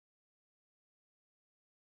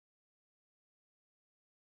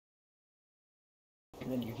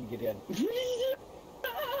and then you can get in.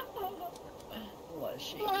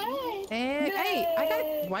 And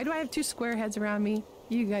hey, why do I have two square heads around me?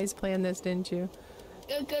 You guys planned this, didn't you?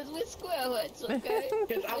 Because we're square heads, okay?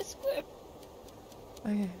 Because I'm square.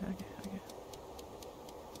 Okay.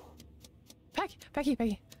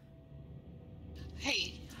 Becky.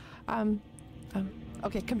 Hey.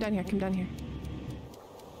 Okay, come down here.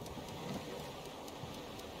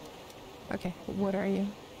 Okay, what are you?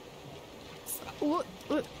 What?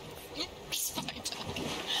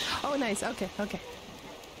 Oh, nice. Okay.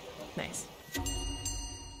 Nice.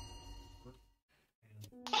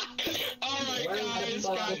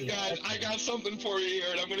 Alright, guys, I got something for you here,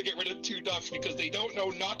 and I'm gonna get rid of 2 ducks because they don't know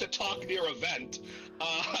not to talk near a vent.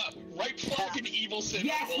 Right flag and evil sin.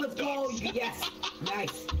 Yes, let's go! Yes!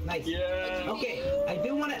 Nice. Yeah. Okay, I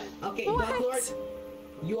do wanna... Okay, Duck Lord,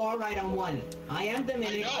 you are right on one. I am the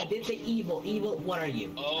mimic. I did say evil. Evil, what are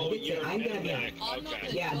you? Oh, I did say I'm gonna be...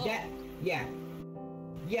 Okay.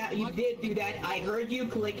 Yeah, you did do that. I heard you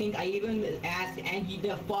clicking. I even asked, and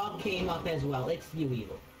the fog came up as well. It's you,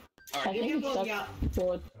 evil. Alright, you can vote out.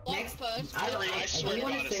 Next, I swear to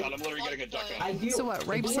God, it's not. I'm literally getting a duck out. So what,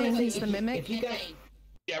 Rape saying he's the mimic?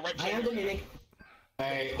 Yeah, right. I am the mimic.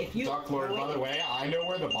 Hey, Duck Lord, by the way, I know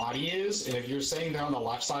where the body is, and if you're saying they're on the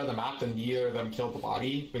left side of the map, then neither of them killed the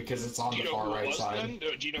body, because it's on the far right side.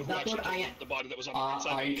 Do you know who actually killed the body that was on the right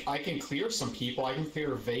side? I can clear some people. I can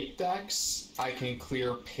clear Vape Dex, I can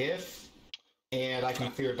clear Piff, and I can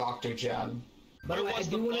clear Dr. Jen. By the way, I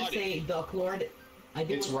do want to say, Duck Lord,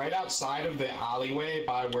 it's right outside of the alleyway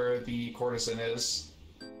by where the courtesan is.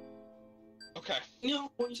 Okay.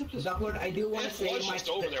 Duck Lord, I do want to say my... just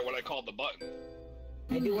over there when I called the button.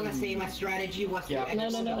 I do want to say my strategy was to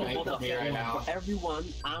No. Hold up right now. For everyone,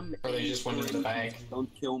 Or they just went into the bank.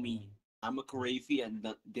 Don't kill me. I'm a Karafi and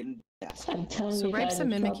didn't ask. So Rape's a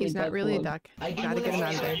mimic, he's not really a duck. I gotta get him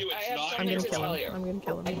out of there. I'm gonna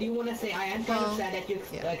kill him. I do want to say I am kind of sad that you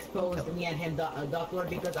exposed me and him, Duck Lord,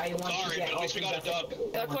 because I want to get... Sorry, but at least we got a duck.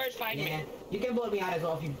 Duck Lord's fine. Yeah. You can vote me out as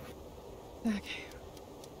well if you... Okay.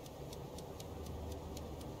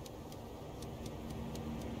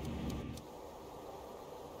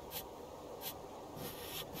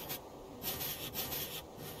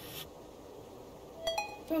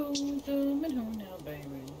 Home and home now,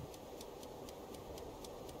 baby.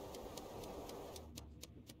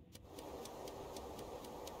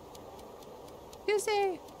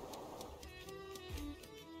 Tuesday.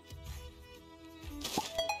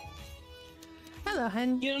 Hello,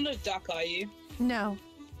 hun. You're not a duck, are you? No.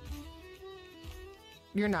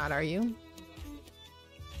 You're not, are you?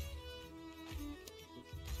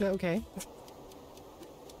 Okay.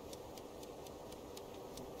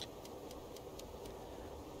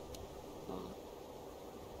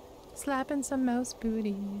 Slapping some mouse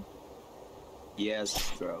booty.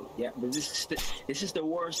 Yes, bro. Yeah, but this is the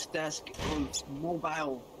worst task on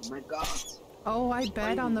mobile. Oh my God. Oh, I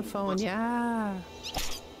bet on the phone. Yeah.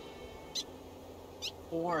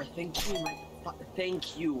 Or thank you,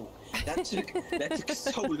 thank you. That took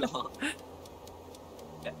so long.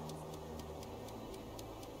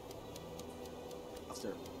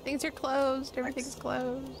 Things are closed. Everything's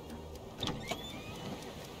closed.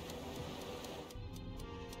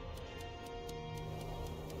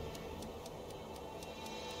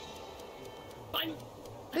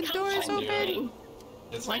 The door is open!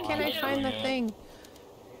 Why can't I find the thing?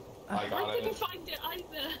 I couldn't find it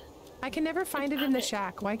either. I can never find it in the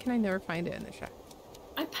shack. Why can I never find it in the shack?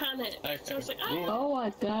 I panicked. Okay. So I was like, oh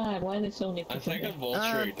my God, why did so many people? I think a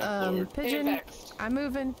vulture. Pigeon, I'm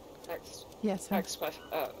moving. Yes. If I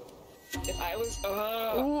was,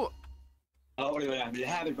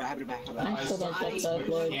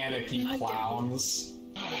 Canopy clowns.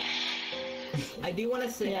 I do want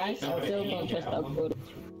to say. Yeah, I still don't trust Upload.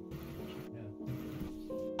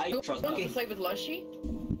 I trust. Okay, play with Lushy.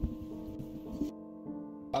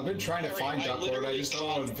 I've been trying to find Duck Lord. I just don't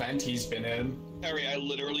know what vent he's been in. Harry, I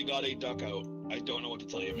literally got a duck out. I don't know what to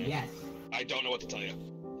tell you, man. Yes. I don't know what to tell you.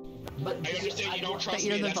 But I understand you don't trust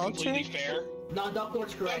me. That's completely fair. No, Duck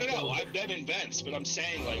Lord's correct. No. I've been in vents, but I'm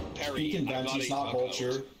saying, like, Perry, he can vent. He's not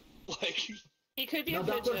vulture. Like, he could be a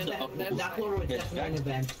pigeon. Duck Lord was definitely in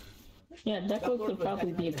vent. Yeah, Duck Lord could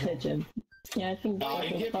probably be a pigeon. Yeah, I think Duck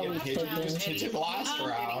Lord could probably be a pigeon. Pigeon last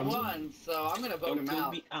round. So I'm gonna vote him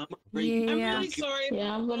out. I'm really sorry.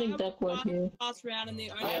 Yeah, I'm voting Duck Lord here. Last round in the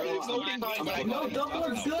No, Duck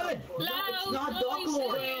Lord's good. It's not Duck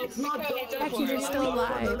Lord. It's not Duck Lord. Becky, you're still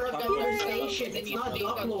alive. It's not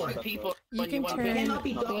Duck Lord. You can turn,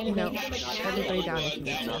 everybody down if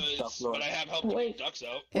you want. But I have helped Wait, ducks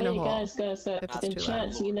out. guys, in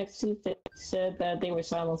chat, See You Next Tuesday said that they were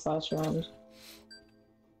silenced last round.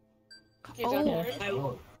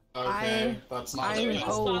 Oh. Okay, that's not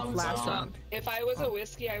last round. If I was a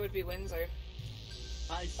whiskey, I would be Windsor.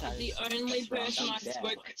 The only person I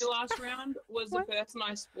spoke to last round was the person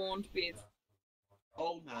I spawned with.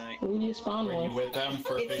 Oh my. Who you spawn Were you with? with them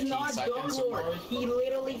for 15 It's not seconds? Dumbledore. He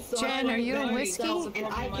literally saw Jen, it are you a by whiskey? himself, and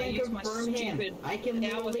I can use my confirm him. stupid I can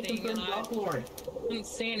power literally thing confirm and I Dumbledore. didn't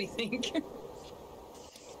say anything.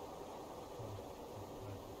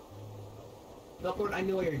 Dumbledore, I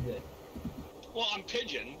know you're good. Well, I'm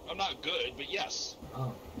pigeon. I'm not good, but yes.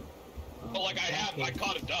 Oh. But like I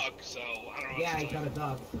caught a duck, so I don't know. Yeah, I caught a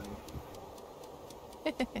dog.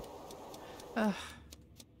 So.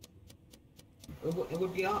 It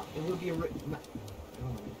would be up. It would be a.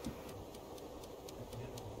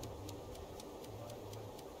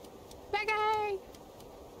 Becky!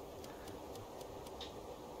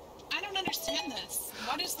 I don't understand this.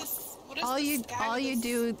 What is this? What is All this you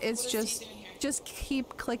do is just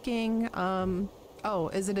keep clicking. Oh,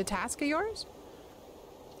 is it a task of yours?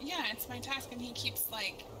 Yeah, it's my task, and he keeps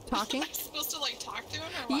like talking. Am I supposed to like talk to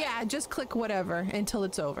him or what? Yeah, just click whatever until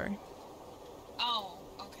it's over. Oh,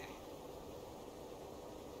 okay.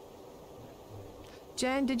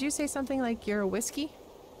 Jen, did you say something like you're a whiskey?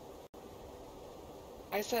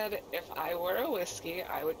 I said if I were a whiskey,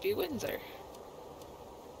 I would be Windsor.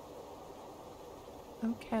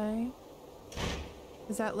 Okay.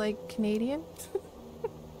 Is that like Canadian?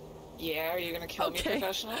 Yeah, are you gonna kill me,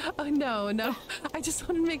 professional? Oh no. I just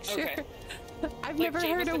want to make sure. Okay. I've Like never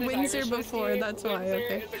heard of Jameson is Windsor Irish before. whiskey, That's why. Windsor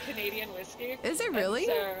Okay. is a Canadian whiskey. Is it really?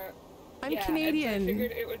 And so, I'm yeah, Canadian. And so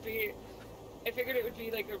I figured it would be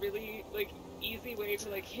like a really like easy way to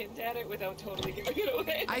like hint at it without totally giving it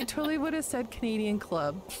away. I totally would have said Canadian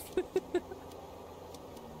club.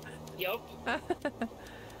 Yup.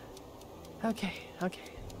 Okay.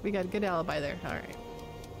 We got a good alibi there. All right.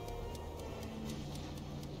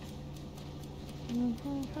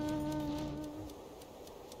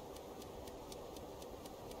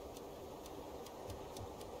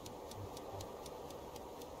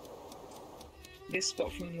 This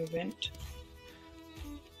spot from the event.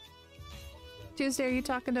 Tuesday, are you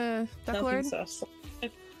talking to Duck Lord?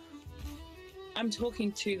 I'm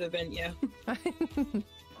talking to the vent, yeah.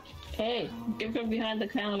 Hey, get from behind the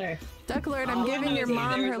counter. Duck Lord, I'm giving your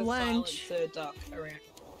mom her lunch. There is a duck around.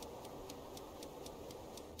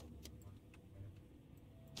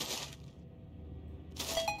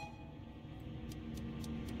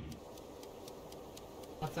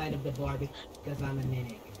 Outside of the bar because I'm a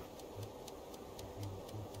mimic.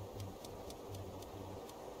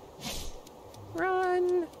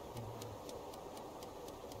 Run!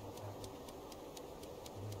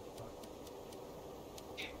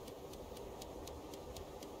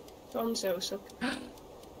 From Zosa.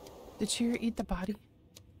 Did she eat the body?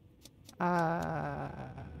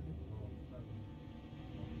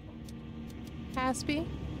 Caspy?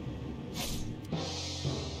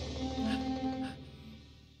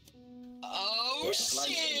 Oh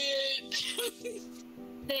shit!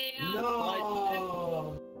 They are.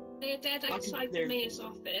 No. They're dead outside the mayor's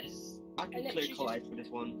office. I can clear collide for this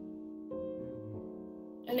one.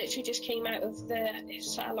 I literally just came out of the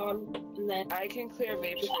salon and then I can clear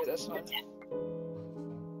vape for this one.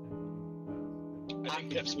 I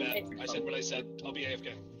think Pip's bad. I said what I said. I'll be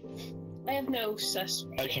AFK. I have no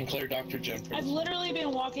suspect. I can clear Dr. Jennifer. I've literally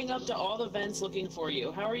been walking up to all the vents looking for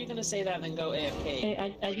you. How are you going to say that and then go AFK?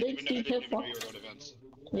 Hey, I did see Pip walk.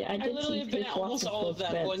 Yeah, I did literally see have been Pip at almost walking all of those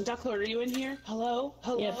them vents. going, Ducklord, are you in here? Hello?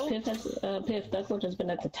 Hello? Yeah, Pip, Ducklord has been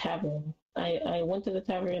at the tavern. I went to the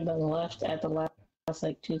tavern and then left at the last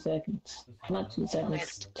like 2 seconds. Not 2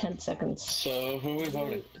 seconds, 10 seconds. So, who are we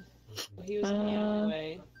voting? He was in the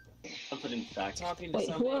alleyway. I'm putting back. Talking to Wait,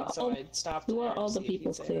 somebody, so I stopped. Who are all the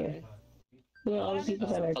people clear? Who are all the people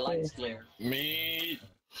that are The light's clear. Me,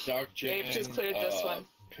 Doc Jen, Vape just cleared this one.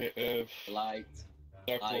 Light.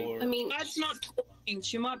 Duck Lord. I mean, That's not talking.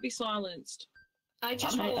 She might be silenced. I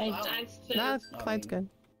just walked out for... Nah, Clyde's good.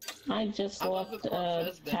 I just left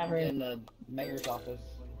tavern. in the mayor's office.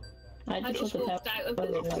 I just left the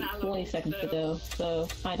tavern like 20 seconds ago, so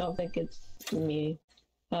I don't think it's me.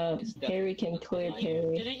 Harry can clear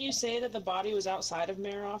Harry. Didn't you say that the body was outside of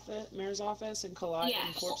mayor's office and Collide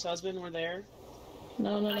and Corpse Husband were there?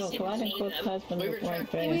 No. Collide and Corpse Husband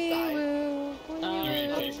weren't there.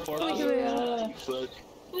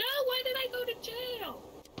 No, why did I go to jail?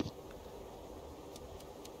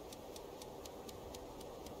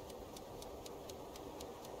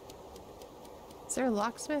 Is there a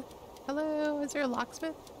locksmith? Hello, is there a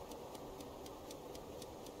locksmith?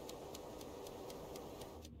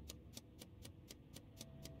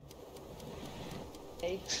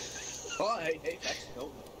 Hey. Oh, hey, back.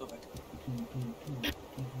 Go back.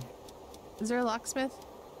 Is there a locksmith?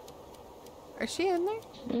 Is she in there?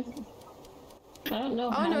 I don't know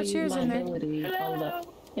how to use my ability. Hold up.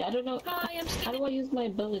 Yeah, I don't know. Hi, how do I use my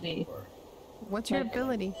ability? What's your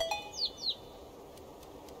ability?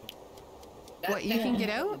 What, you can get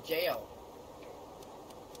out? Jail.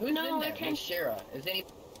 Who's in there? Miss Shira. Is any...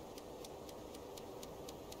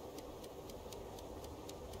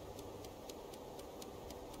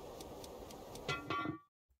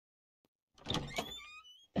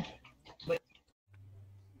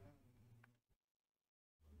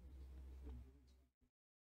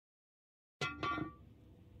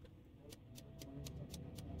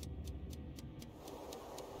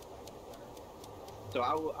 So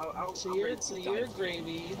I'll so you're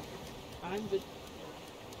gravy. I'm the.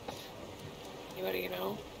 Anybody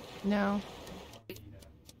know? No.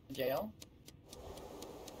 Jail?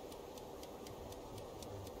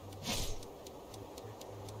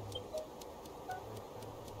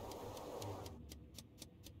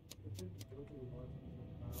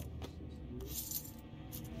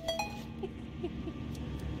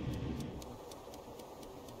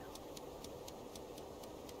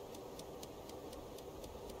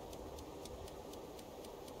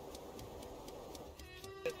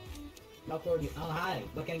 Oh, hi.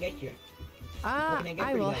 What can I get you?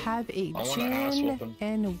 I will have a gin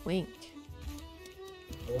and wink.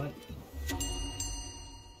 What?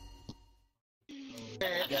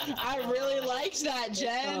 I really liked that,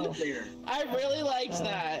 Jen. I really liked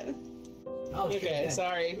that. Oh, okay,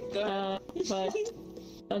 sorry. Go ahead. But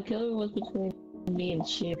a killer was between me and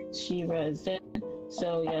Shira is dead.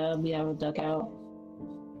 So yeah, we have a duck out.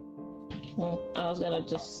 I was gonna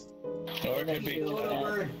just.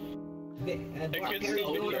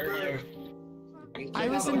 I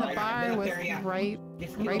was in the bar with Ripe.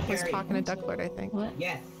 Ripe was talking to Ducklord, I think. What?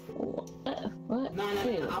 Yes. What? No,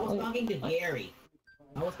 I was talking to Gary.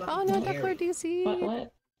 Oh no, Ducklord DC.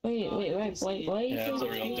 What? Wait, why? Yeah, it's a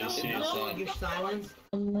real DC. You're silent.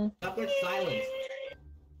 Ducklord's silent.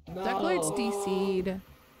 No. Ducklord's DC'd.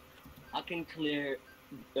 I can clear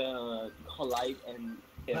the Collide and...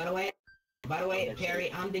 By the way,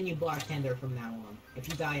 Perry, I'm the new bartender from now on. If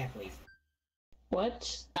you die, at least.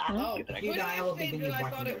 What? Oh, if you die, I will be the new I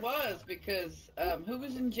bartender. thought it was, because, who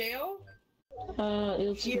was in jail? It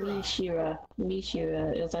was Shira. Me,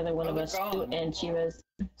 Shira. It was either one of us two and Shira's.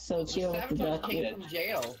 So Shira was the duck. Came from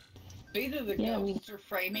jail. Either the ghosts are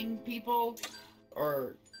framing people,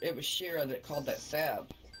 or it was Shira that called that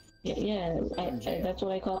Sab. Yeah, that's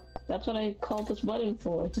what I call. That's what I called this button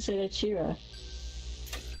for, to say that Shira.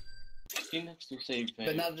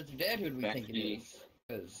 But now that they're dead, who do we think it is?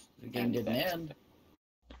 Because the game didn't end.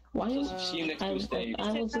 Why is I was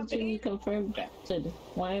literally confirmed.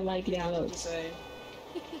 Why am I getting votes?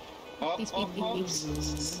 Probably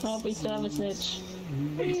still have a snitch.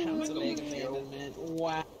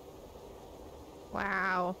 Wow.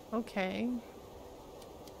 Wow. Okay.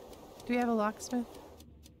 Do we have a locksmith?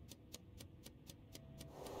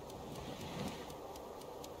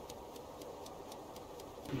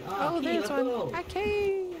 Oh, there's one. A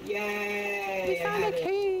key! Yay! We found a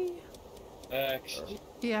key! X.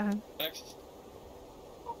 Yeah. X.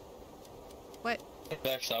 What?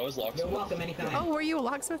 X, I was locksmith. You're welcome anytime. Oh, were you a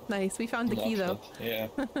locksmith? Nice. We found the key, though. Yeah.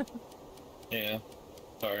 Yeah.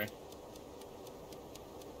 Sorry.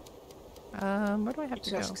 Where do I have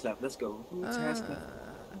to go? Let's go.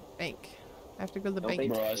 Bank. I have to go to the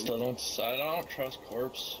bank. Bro, I don't trust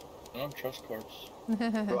corpse. I don't trust corpse.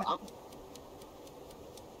 Bro,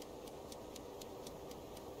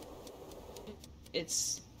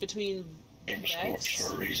 It's between Bex,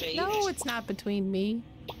 No, it's not between me.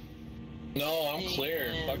 No, I'm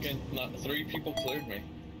clear. Fucking 3 people cleared me.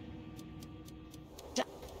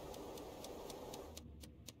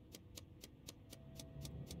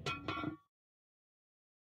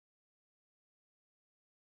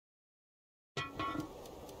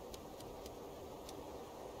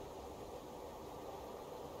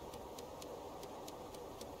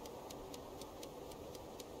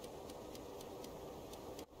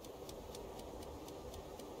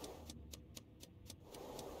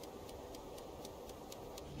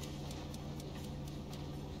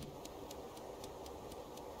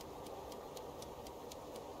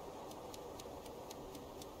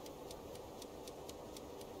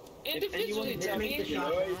 Individually, dummy.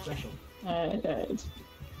 Alright.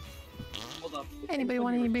 Hold up. Anybody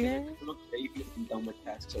want any beer?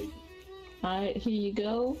 Alright, here you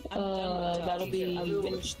go. That'll be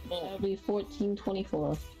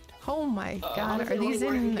 14.24. Oh my god, are these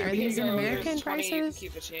in American prices?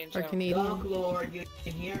 Or Canadian? Ducklord, you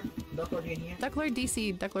in here? Ducklord, you in here? Ducklord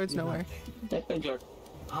DC, Ducklord's nowhere. Ducklord.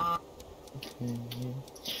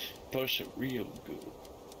 Push it real good.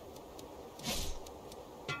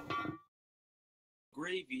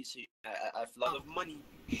 Gravy, so I have a lot of money.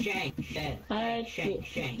 Shank. The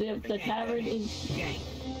tavern is Shank.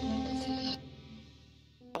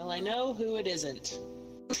 Well, I know who it isn't.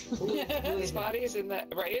 This body is in the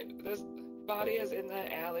right. This body is in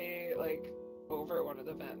the alley, like over one of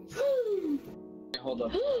the vents. Hold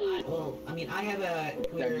up. Well, I mean, I have a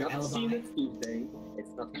clear alibi. It's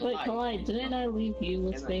not Wait, Kalai, didn't I leave you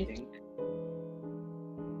with Nate?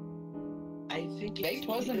 I think Nate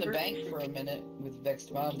was in the bank for a minute with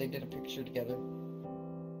Vexed Mom. They did a picture together.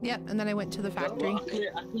 Yep, and then I went to the factory. I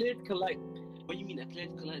cleared Kalai. What do you mean? I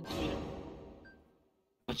cleared Kalai.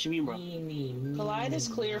 What you mean, bro? Collide is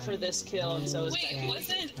clear for this kill, and so is Wait, Becky.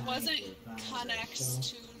 wasn't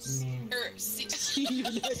Connex 2's or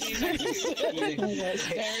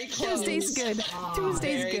Very close. Tuesday's good.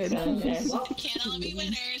 Tuesday's good. Can't all be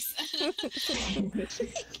winners.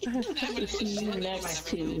 Next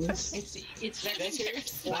two. It's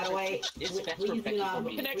By the way, please do not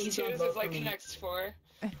Connects please 2 don't is vote like for me. Connects 4.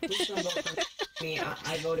 Please don't vote for me.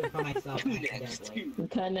 I voted for myself accidentally.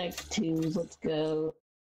 Connect twos, let's go.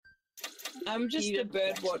 I'm just a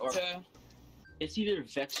bird watcher. It's either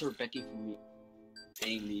Vex or Becky for me.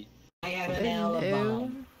 Mainly. I have an alibi.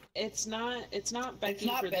 It's not Becky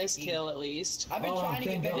for this kill, at least. I've been trying to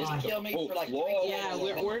get Becky to kill me for like 3 years. Yeah,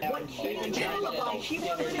 we've been trying to She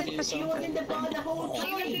was in the bar the whole time.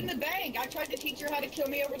 She was in the bank. I tried to teach her how to kill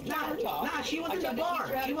me over the countertop. Nah, she was in the bar.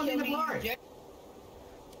 She was in the bar.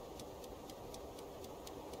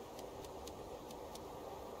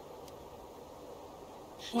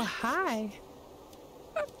 Well, hi.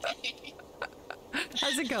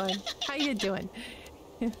 How's it going? How you doing?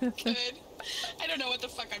 Good. I don't know what the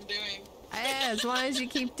fuck I'm doing. As long as you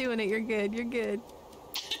keep doing it, you're good. You're good.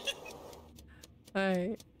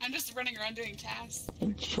 Alright. I'm just running around doing tasks.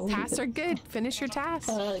 Tasks are good. Finish your tasks.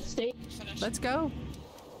 Let's go.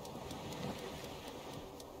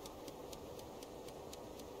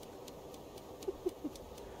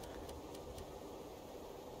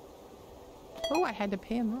 Oh, I had to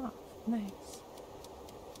pay him off. Nice.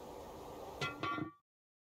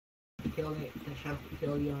 Kill me. I have to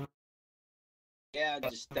kill you. Yeah,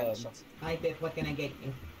 just Hi, Biff. What can I get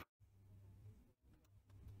you?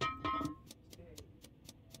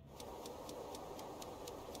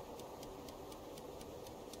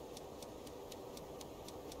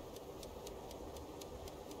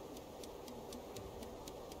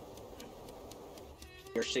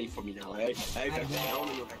 You're safe for me now, right? I got down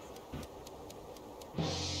in your back.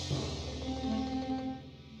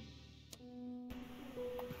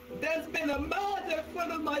 There's been a murder in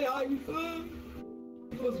front of my eyes.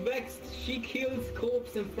 It was Vexed. She killed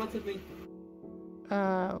corpse in front of me.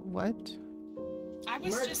 What? I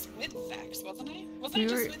was just with Vex, wasn't I? Wasn't I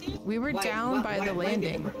just with you? We were down by the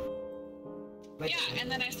landing. Yeah,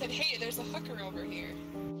 and then I said, hey, there's a hooker over here.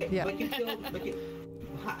 Yeah. But you killed.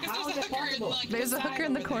 How is that possible? There's a hooker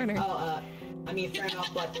in the corner. Oh, I mean, fair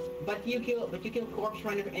enough, but you killed corpse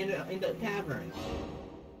running in the tavern.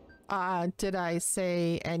 Did I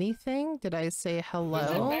say anything? Did I say hello?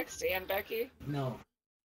 Was it Vex and Becky? No.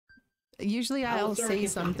 Usually I'll say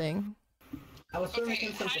something. I was serving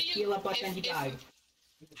him some tequila, but then he died.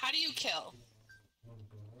 How do you kill?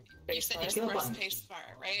 You said Kill you press button. space bar,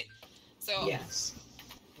 right? So Yes.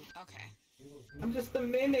 Okay. I'm just a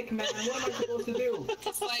mimic, man. What am I supposed to do?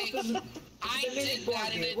 It's like I did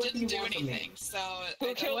that and it didn't do anything. So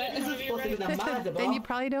Who killed it? Then you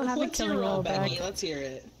probably don't have a What's your killing role, roll back. Becky? Let's hear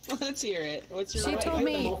it. Let's hear it. What's your She role? told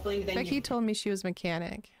me. Becky told me she was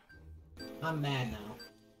mechanic. I'm mad now.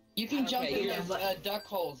 You can jump in those duck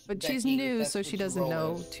holes. But she's Becky, new, that's so what she your doesn't role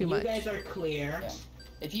know is. too much. You guys are clear. Yeah.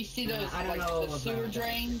 If you see those I don't like know the sewer about that.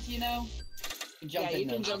 drains, you know, you jump Yeah, in you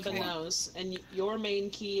can those. jump in those, and your main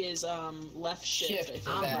key is left shift. I think,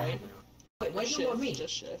 I'm right? Wait, why do you Shift, want me?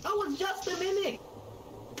 just shift. I was just a mimic.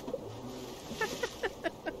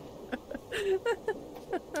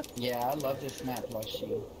 Yeah, I love this map, Lushy.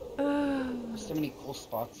 There's so many cool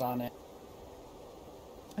spots on it.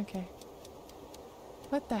 Okay.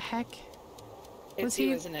 What the heck? It's Was you,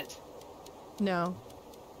 he? isn't it? No.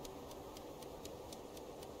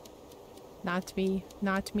 Not me.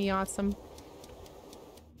 Not me. Awesome.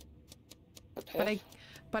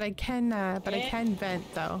 But I can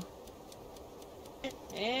vent though.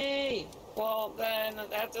 Hey. Well, then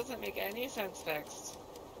that doesn't make any sense, Vex.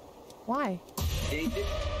 Why?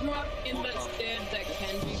 Not in the stairs that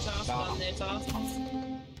can be tossed on their tasks.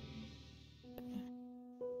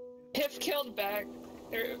 Piff killed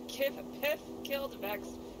Piff killed Vex.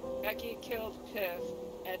 Becky killed Piff,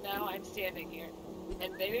 and now I'm standing here.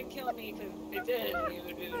 And they didn't kill me because if they did, we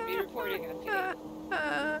would be reporting on me.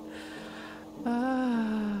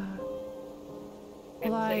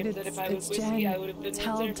 Clyde, that if I was it's whiskey, Jen. I would have been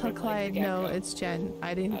Tell Windsor from, Clyde, like, the no, get-go. it's Jen.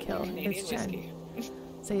 I didn't kill. Canadian It's Jen. whiskey.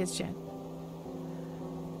 Say it's Jen.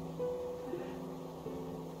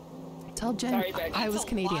 Tell Jen Sorry, Becky. I was That's a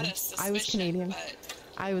Canadian. lot of I was suspicion, Canadian. but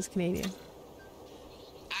I was Canadian.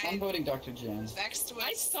 I'm voting Dr. Jen. Vexed was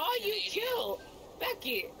I saw you kill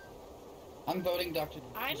Becky. I'm voting Dr.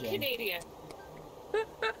 I'm Jen. Canadian.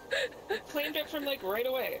 I claimed it from like right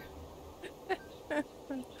away. Vex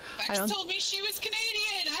told me she was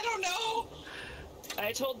Canadian. I don't know.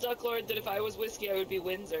 I told Duck Lord that if I was whiskey, I would be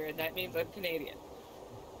Windsor, and that means I'm Canadian.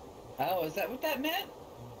 Oh, is that what that meant?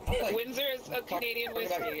 Like, Windsor is a Canadian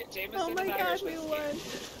whiskey. Jameson Oh my is god, Irish we whiskey. won.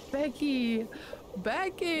 Becky.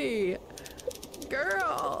 Becky.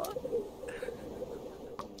 Girl.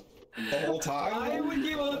 The whole time? Why would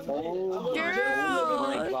you want Oh, Girl.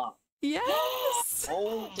 my God. Yes.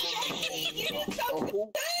 Oh, You did so good. You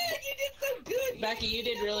did so good. Becky, you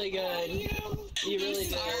did really good. You really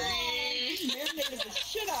did.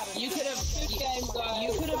 You could have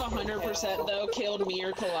 100% though killed me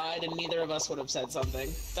or Collide, and neither of us would have said something.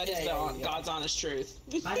 That is God's honest truth.